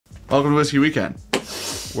Welcome to Whiskey Weekend.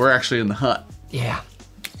 We're actually in the hut. Yeah.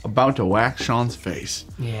 About to wax Sean's face.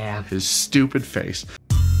 Yeah. His stupid face.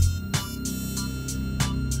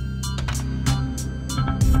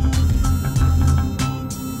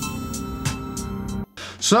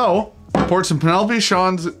 So, poured some Penelope.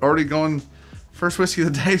 Sean's already going first whiskey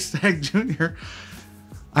of the day, Stag Jr.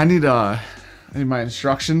 I need my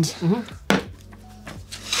instructions.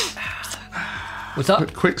 What's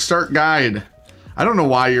up? Quick start guide. I don't know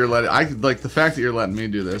why you're letting, like the fact that you're letting me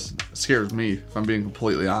do this scares me, if I'm being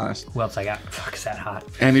completely honest. Who else I got? Fuck, is that hot?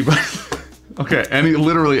 Anybody. Okay,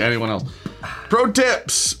 literally anyone else. Pro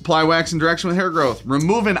tips: apply wax in direction with hair growth.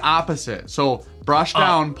 Remove an opposite. So brush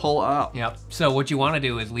down, pull up. Yep. So what you want to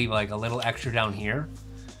do is leave like a little extra down here.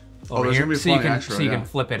 Over there's here, gonna be so you can extra, so you can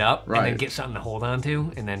flip it up and Right. then get something to hold on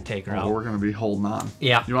to and then take her out. We're gonna be holding on.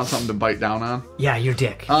 Yeah. You want something to bite down on? Yeah, your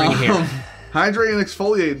dick. Bring it here. Hydrate and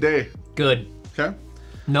exfoliate day. Good. Okay.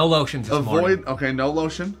 No lotions this morning. Okay, no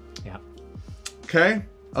lotion. Yeah. Okay.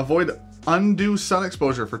 Avoid undue sun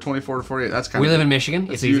exposure for 24 to 48. That's kind We of. live in Michigan.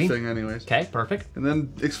 That's It's easy. your thing, anyways. Okay, perfect. And then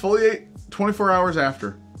exfoliate 24 hours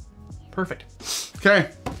after. Perfect.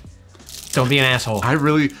 Okay. Don't be an asshole. I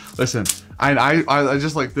really listen. I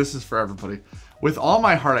just like this is for everybody. With all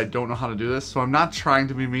my heart, I don't know how to do this, so I'm not trying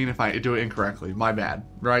to be mean if I do it incorrectly. My bad,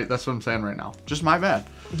 right? That's what I'm saying right now. Just my bad.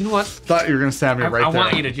 You know what? Thought you were gonna stab me right there. I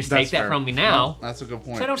want you to just take that fair. from me now. No, that's a good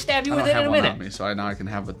point. So I don't stab you I with don't it in have a one minute. on me, so now I can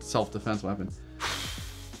have a self-defense weapon.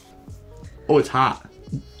 Oh, it's hot.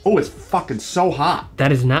 Oh, it's fucking so hot.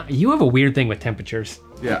 That is not. You have a weird thing with temperatures.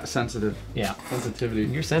 Yeah, sensitive. Yeah. Sensitivity.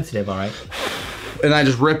 You're sensitive, all right. And I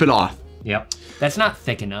just rip it off. Yep. That's not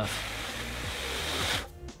thick enough.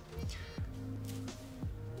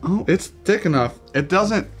 Oh, it's thick enough. It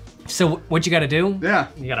doesn't. So what you got to do? Yeah.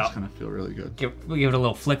 You gotta. It's gonna feel really good. Give it a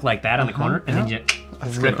little flick like that on the corner, and then you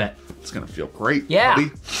rip it. It's gonna feel great. Yeah. Buddy.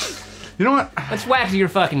 You know what? Let's wax your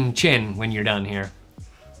fucking chin when you're done here.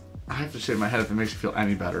 I have to shave my head if it makes you feel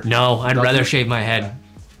any better. No, I'd Doesn't rather it? shave my head.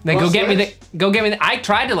 Then Well, go get me switch. the. I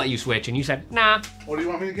tried to let you switch, and you said nah. What do you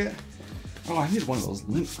want me to get? Oh, I need one of those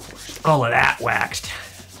lint rollers. All of that waxed.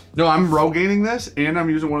 No, I'm Rogaining this, and I'm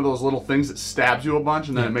using one of those little things that stabs you a bunch,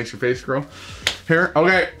 and then it makes your face grow. Here,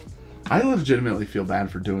 okay. I legitimately feel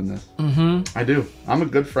bad for doing this. I do. I'm a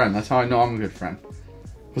good friend. That's how I know I'm a good friend.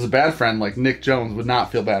 Because a bad friend like Nick Jones would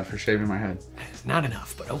not feel bad for shaving my head. It's not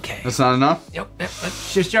enough, but okay. That's not enough? Yep.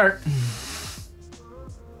 Let's just start.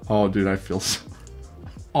 Oh, dude, I feel so...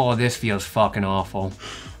 Oh, this feels fucking awful.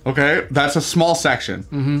 Okay, that's a small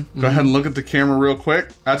section. Go ahead and look at the camera real quick.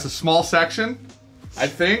 That's a small section, I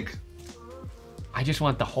think. I just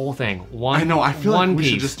want the whole thing. One. I know, I feel like we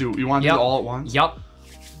piece. should just do... You want to do it all at once? Yup.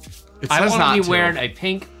 It I says want not you to. wearing a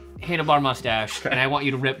pink handlebar mustache, and I want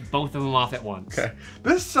you to rip both of them off at once. Okay.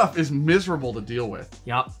 This stuff is miserable to deal with.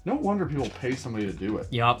 Yup. No wonder people pay somebody to do it.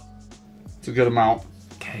 Yup. It's a good amount.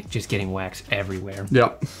 Okay, just getting wax everywhere.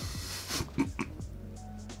 Yep.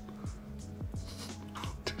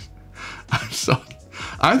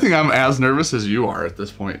 I think I'm as nervous as you are at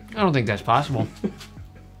this point. I don't think that's possible.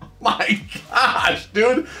 My gosh,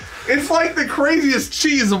 dude. It's like the craziest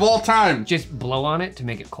cheese of all time. Just blow on it to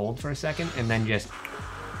make it cold for a second, and then just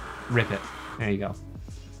rip it. There you go.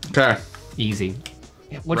 Okay. Easy.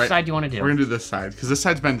 Yeah, which Right. side do you want to do? We're gonna do this side, because this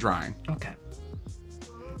side's been drying. Okay.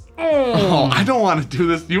 Oh, I don't want to do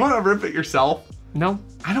this. Do you want to rip it yourself? No.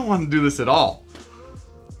 I don't want to do this at all.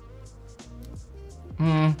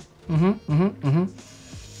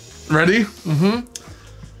 Ready?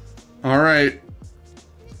 All right.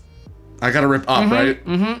 I gotta rip up, right?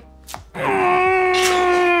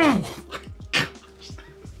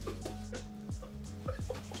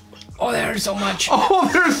 Oh, there's so much. Oh,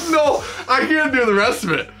 there's no, I can't do the rest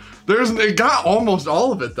of it. It got almost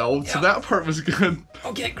all of it though, so that part was good.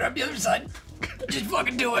 Okay, grab the other side. Just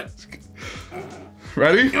fucking do it.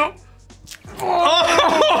 Ready? Yep.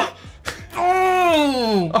 Oh!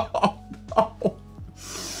 Oh! Oh, no.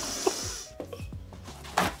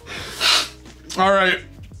 All right.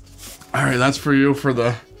 All right, that's for you for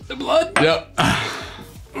the blood? Yep.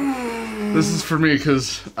 This is for me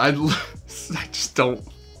because I just don't.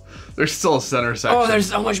 There's still a center section. Oh, there's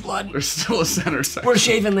so much blood. There's still a center section. We're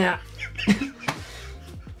shaving that.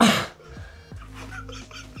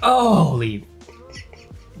 Holy.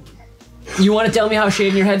 You want to tell me how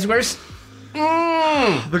shaving your head's worse?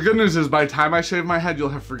 The good news is by the time I shave my head, you'll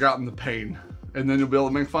have forgotten the pain. And then you'll be able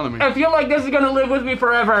to make fun of me. I feel like this is going to live with me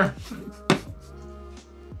forever.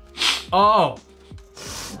 Oh.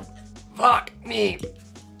 Fuck me.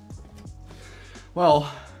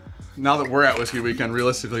 Well, now that we're at Whiskey Weekend,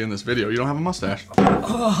 realistically in this video, you don't have a mustache.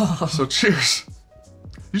 So cheers.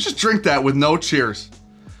 You just drink that with no cheers.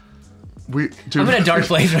 Dude, I'm in a dark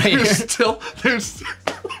place right here. There's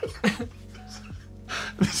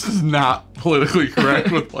this is not politically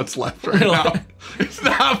correct with what's left right now. It's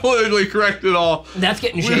not politically correct at all. That's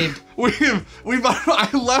getting shaved. I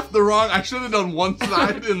left the wrong. I should have done one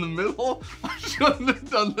side in the middle. I shouldn't have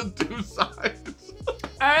done the 2 sides.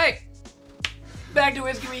 All right, back to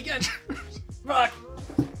whiskey weekend. Fuck.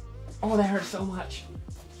 Oh, that hurts so much.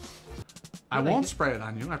 I won't spray it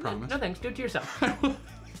on you. I promise. No thanks. Do it to yourself.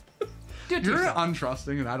 You're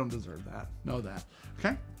untrusting, and I don't deserve that. Know that.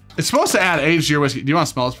 Okay. It's supposed to add age to your whiskey. Do you want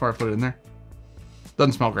to smell this before I put it in there?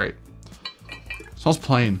 Doesn't smell great. Smells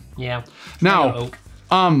plain. Yeah. Now,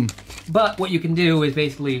 but what you can do is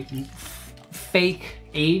basically fake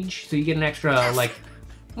age, so you get an extra like,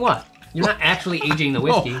 what? You're not actually aging the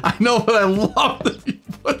whiskey. I know, but I love that you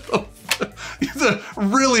put the. It's a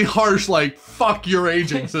really harsh, like, fuck your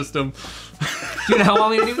aging system. Do you know how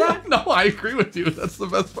long to do that? No, I agree with you. That's the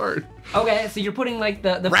best part. Okay, so you're putting like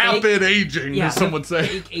the rapid fake, aging, as some would say.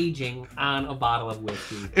 Fake aging on a bottle of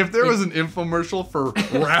whiskey. If there was an infomercial for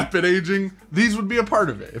rapid aging, these would be a part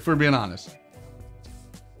of it, if we're being honest.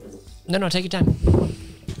 No, take your time.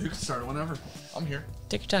 You can start whenever. I'm here.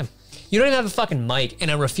 Take your time. You don't even have a fucking mic,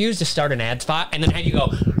 and I refuse to start an ad spot, and then have you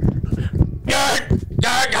go.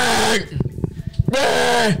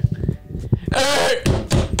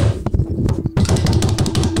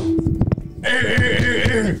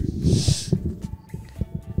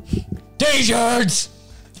 T-shirts!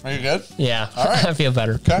 Are you good? Yeah, all right. I feel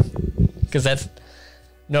better. Okay. Because that's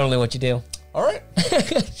normally what you do. All right.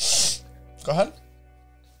 Go ahead.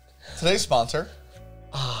 Today's sponsor.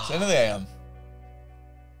 It's End of the AM.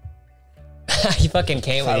 You fucking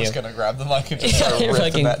can't with you. I was going to grab the mic and just start You ripping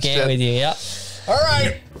fucking that can't shit. with you, yep. All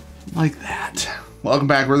right. Like that. Welcome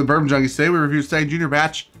back. We're the Bourbon Junkies. Today we review Stag Junior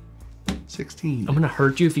Batch 16. I'm gonna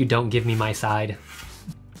hurt you if you don't give me my side.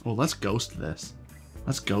 Well, let's ghost this.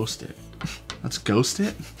 Let's ghost it. Let's ghost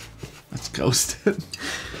it. Let's ghost it.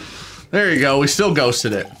 There you go. We still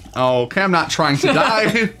ghosted it. Okay, I'm not trying to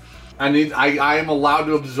die. I am allowed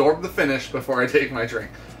to absorb the finish before I take my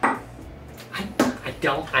drink. I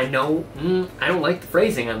don't like the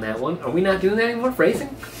phrasing on that one. Are we not doing that anymore,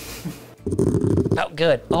 phrasing? Oh,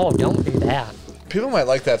 good. Oh, don't do that. People might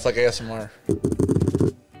like that. It's like ASMR.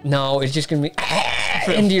 No, it's just gonna be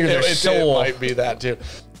into their soul. It might be that too.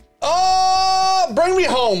 Oh, bring me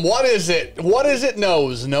home. What is it? What is it?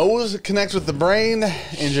 Nose. Nose connects with the brain,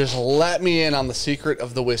 and just let me in on the secret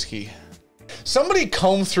of the whiskey. Somebody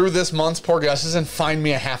comb through this month's Poor Guesses and find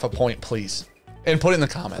me a half a point, please. And put it in the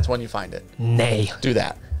comments when you find it. Nay. Do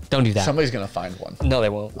that. Don't do that. Somebody's gonna find one. No, they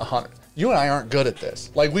won't. 100. You and I aren't good at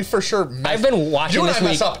this. Like, we for sure I've been watching this week. You and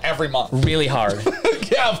I mess up every month. Really hard.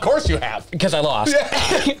 Yeah, of course you have. Because I lost.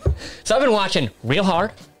 Yeah. So I've been watching real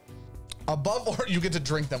hard. Above, or you get to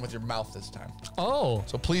drink them with your mouth this time. Oh.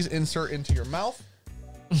 So please insert into your mouth.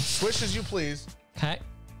 Swish as you please. Okay.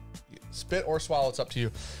 Spit or swallow, it's up to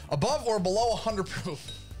you. Above or below 100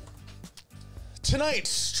 proof. Tonight,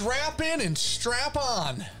 strap in and strap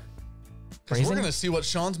on. Because we're going to see what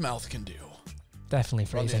Sean's mouth can do. Definitely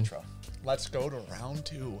Run the phrasing. intro. Let's go to round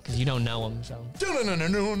 2. Because you don't know them, so.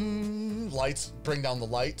 Lights, bring down the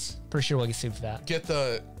lights. Pretty sure we'll get sued for that. Get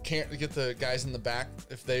the guys in the back,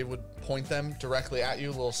 if they would point them directly at you,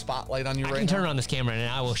 a little spotlight on you right now. I can turn on this camera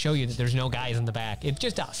and I will show you that there's no guys in the back. It's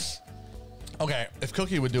just us. Okay, if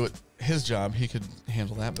Cookie would do it his job, he could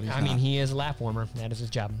handle that, but he's not. I mean, he is a lap warmer. That is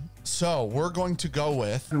his job. So we're going to go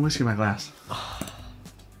with whiskey in my glass.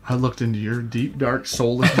 I looked into your deep, dark,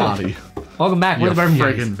 soulless body. Welcome back. You We're the Bourbon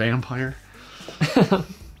friggin' Junkies. vampire.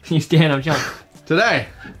 You stand up, jump. Today.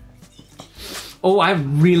 Oh, I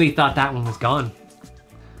really thought that one was gone.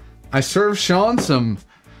 I served Sean some.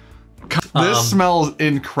 This smells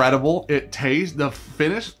incredible. It tastes, the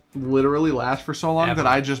finish literally lasts for so long that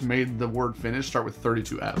I just made the word finish start with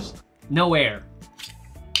 32 Fs. No air.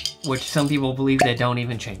 Which some people believe they don't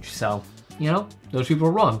even change. So, you know, those people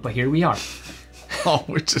are wrong, but here we are. Oh,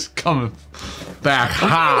 we're just coming back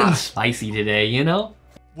hot. Spicy today, you know?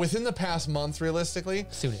 Within the past month, realistically,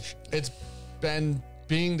 Soonish. it's been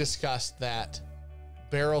being discussed that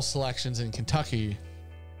barrel selections in Kentucky,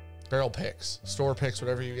 barrel picks, store picks,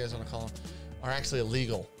 whatever you guys want to call them, are actually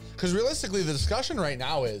illegal. Because realistically, the discussion right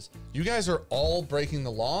now is you guys are all breaking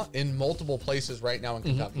the law in multiple places right now in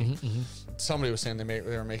Kentucky. Somebody was saying they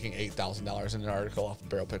were making $8,000 in an article off a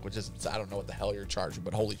barrel pick, which is, I don't know what the hell you're charging,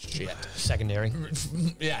 but holy shit. Secondary.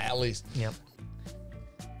 Yeah, at least. Yep.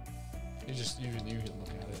 You can look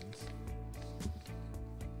at it.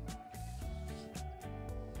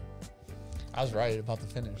 I was right about the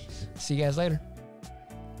finish. See you guys later.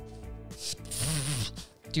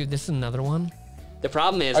 Dude, this is another one The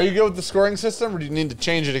problem is... Are you good with the scoring system, or do you need to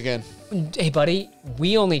change it again? Hey, buddy,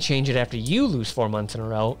 we only change it after you lose 4 months in a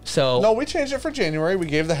row, so... No, we changed it for January. We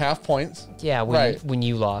gave the half points. Yeah, when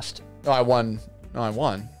you lost. No, I won. No, I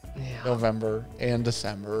won. Yeah. November and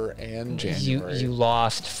December and January. You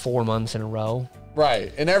lost 4 months in a row.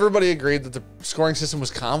 Right, and everybody agreed that the scoring system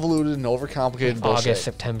was convoluted and overcomplicated bullshit. August,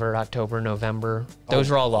 September, October, November. Those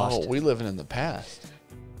were all lost. Oh, we living in the past.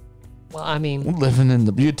 Well, I mean... We're living in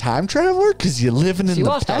the... You a time traveler? Because you're living in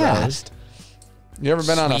the past. You ever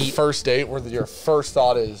been on a first date where your first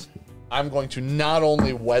thought is, I'm going to not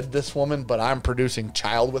only wed this woman, but I'm producing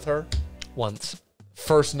child with her? Once.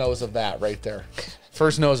 First knows of that right there.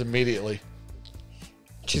 First knows immediately.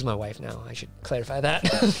 She's my wife now. I should clarify that.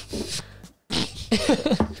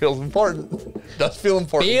 Feels important. Does feel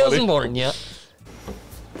important, Feels buddy. important, yeah.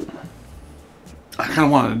 I kind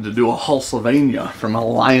of wanted to do a Hulsylvania from a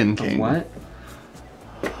Lion King. What?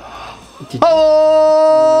 Hulsylvania,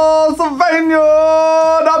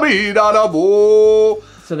 da be da da boo.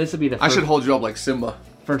 So this will be the first, I should hold you up like Simba.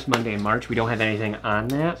 First Monday in March. We don't have anything on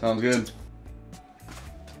that. Sounds good.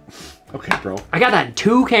 Okay, bro. I got that in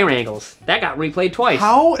 2 camera angles. That got replayed twice.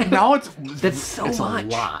 How? Now it's... That's so it's much. a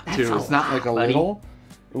lot, That's too. a It's not like a lot, buddy. little.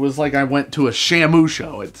 It was like I went to a Shamu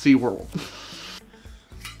show at SeaWorld.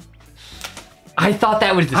 I thought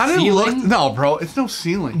that was the ceiling. No, bro. It's no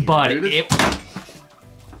ceiling here, But dude. it...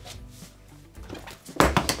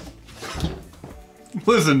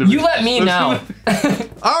 Listen to me. You let me know.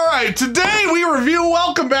 All right, today we review...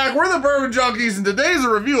 Welcome back. We're the Bourbon Junkies, and today's a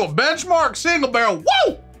review of Benchmark Single Barrel.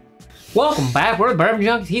 Woo! Welcome back. We're the Bourbon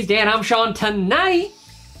Junkies. He's Dan. I'm Sean. Tonight,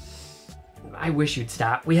 I wish you'd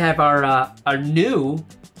stop. We have our new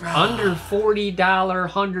under $40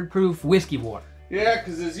 100 proof whiskey war. Yeah,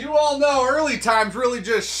 because as you all know, early times really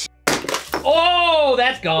just... Oh,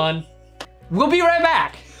 that's gone. We'll be right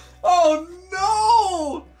back. Oh,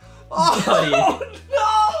 no! Oh, Buddy.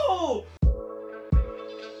 no!